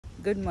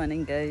Good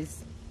morning,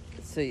 guys.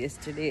 So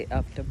yesterday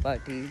after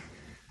party,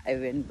 I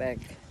went back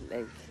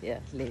late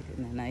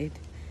in the night,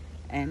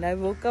 and I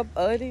woke up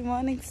early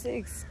morning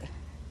 6.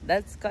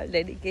 That's called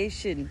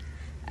dedication.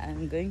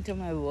 I'm going to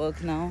my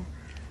work now.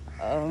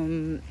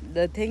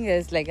 The thing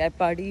is, I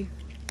party,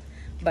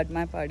 but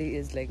my party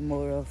is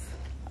more of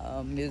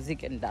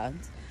music and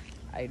dance.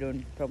 I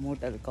don't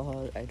promote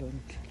alcohol. I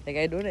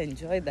don't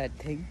enjoy that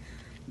thing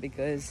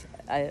because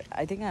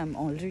I think I'm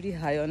already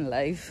high on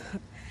life.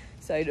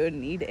 So I don't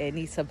need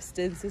any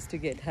substances to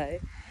get high.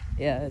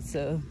 Yeah,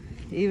 so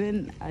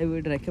even I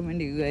would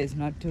recommend you guys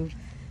not to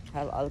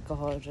have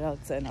alcohol,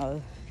 drugs and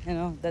all.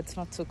 That's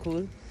not so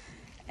cool.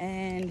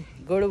 And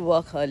go to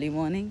work early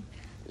morning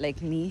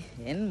like me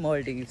in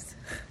Maldives.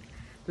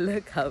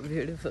 Look how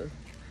beautiful.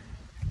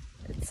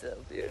 It's so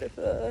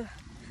beautiful.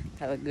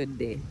 Have a good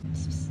day.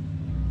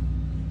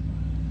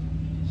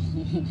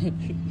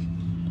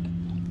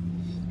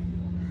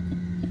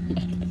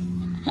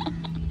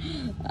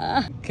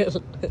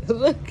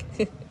 Look.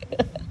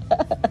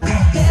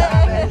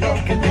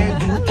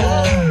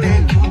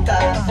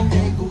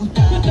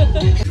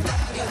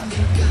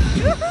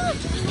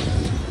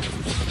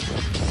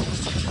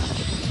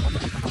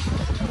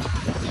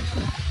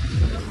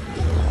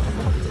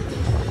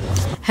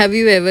 Have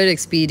you ever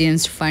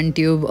experienced fun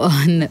tube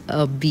on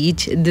a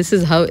beach? This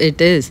is how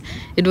it is.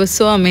 It was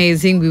so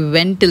amazing. We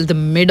went till the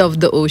mid of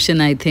the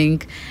ocean, I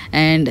think,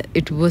 and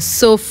it was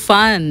so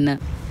fun.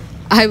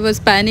 I was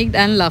panicked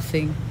and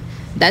laughing.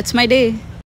 That's my day.